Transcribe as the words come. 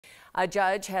A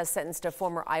judge has sentenced a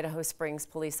former Idaho Springs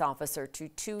police officer to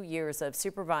 2 years of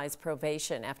supervised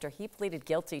probation after he pleaded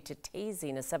guilty to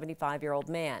tasing a 75-year-old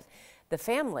man. The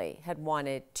family had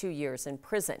wanted 2 years in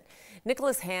prison.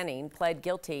 Nicholas Hanning pled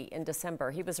guilty in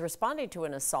December. He was responding to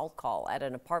an assault call at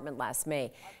an apartment last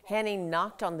May. Hanning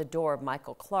knocked on the door of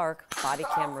Michael Clark. Body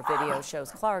camera video shows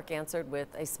Clark answered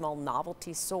with a small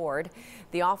novelty sword.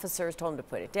 The officers told him to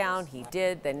put it down. He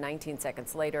did. Then 19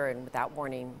 seconds later, and without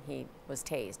warning, he was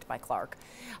tased by Clark.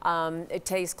 It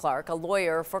tased Clark. A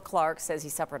lawyer for Clark says he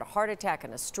suffered a heart attack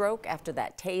and a stroke after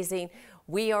that tasing.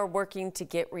 We are working to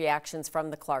get reactions from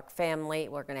the Clark family.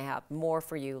 We're going to have more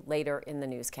for you later in the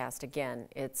newscast. Again,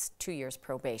 it's 2 years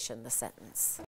probation, the sentence.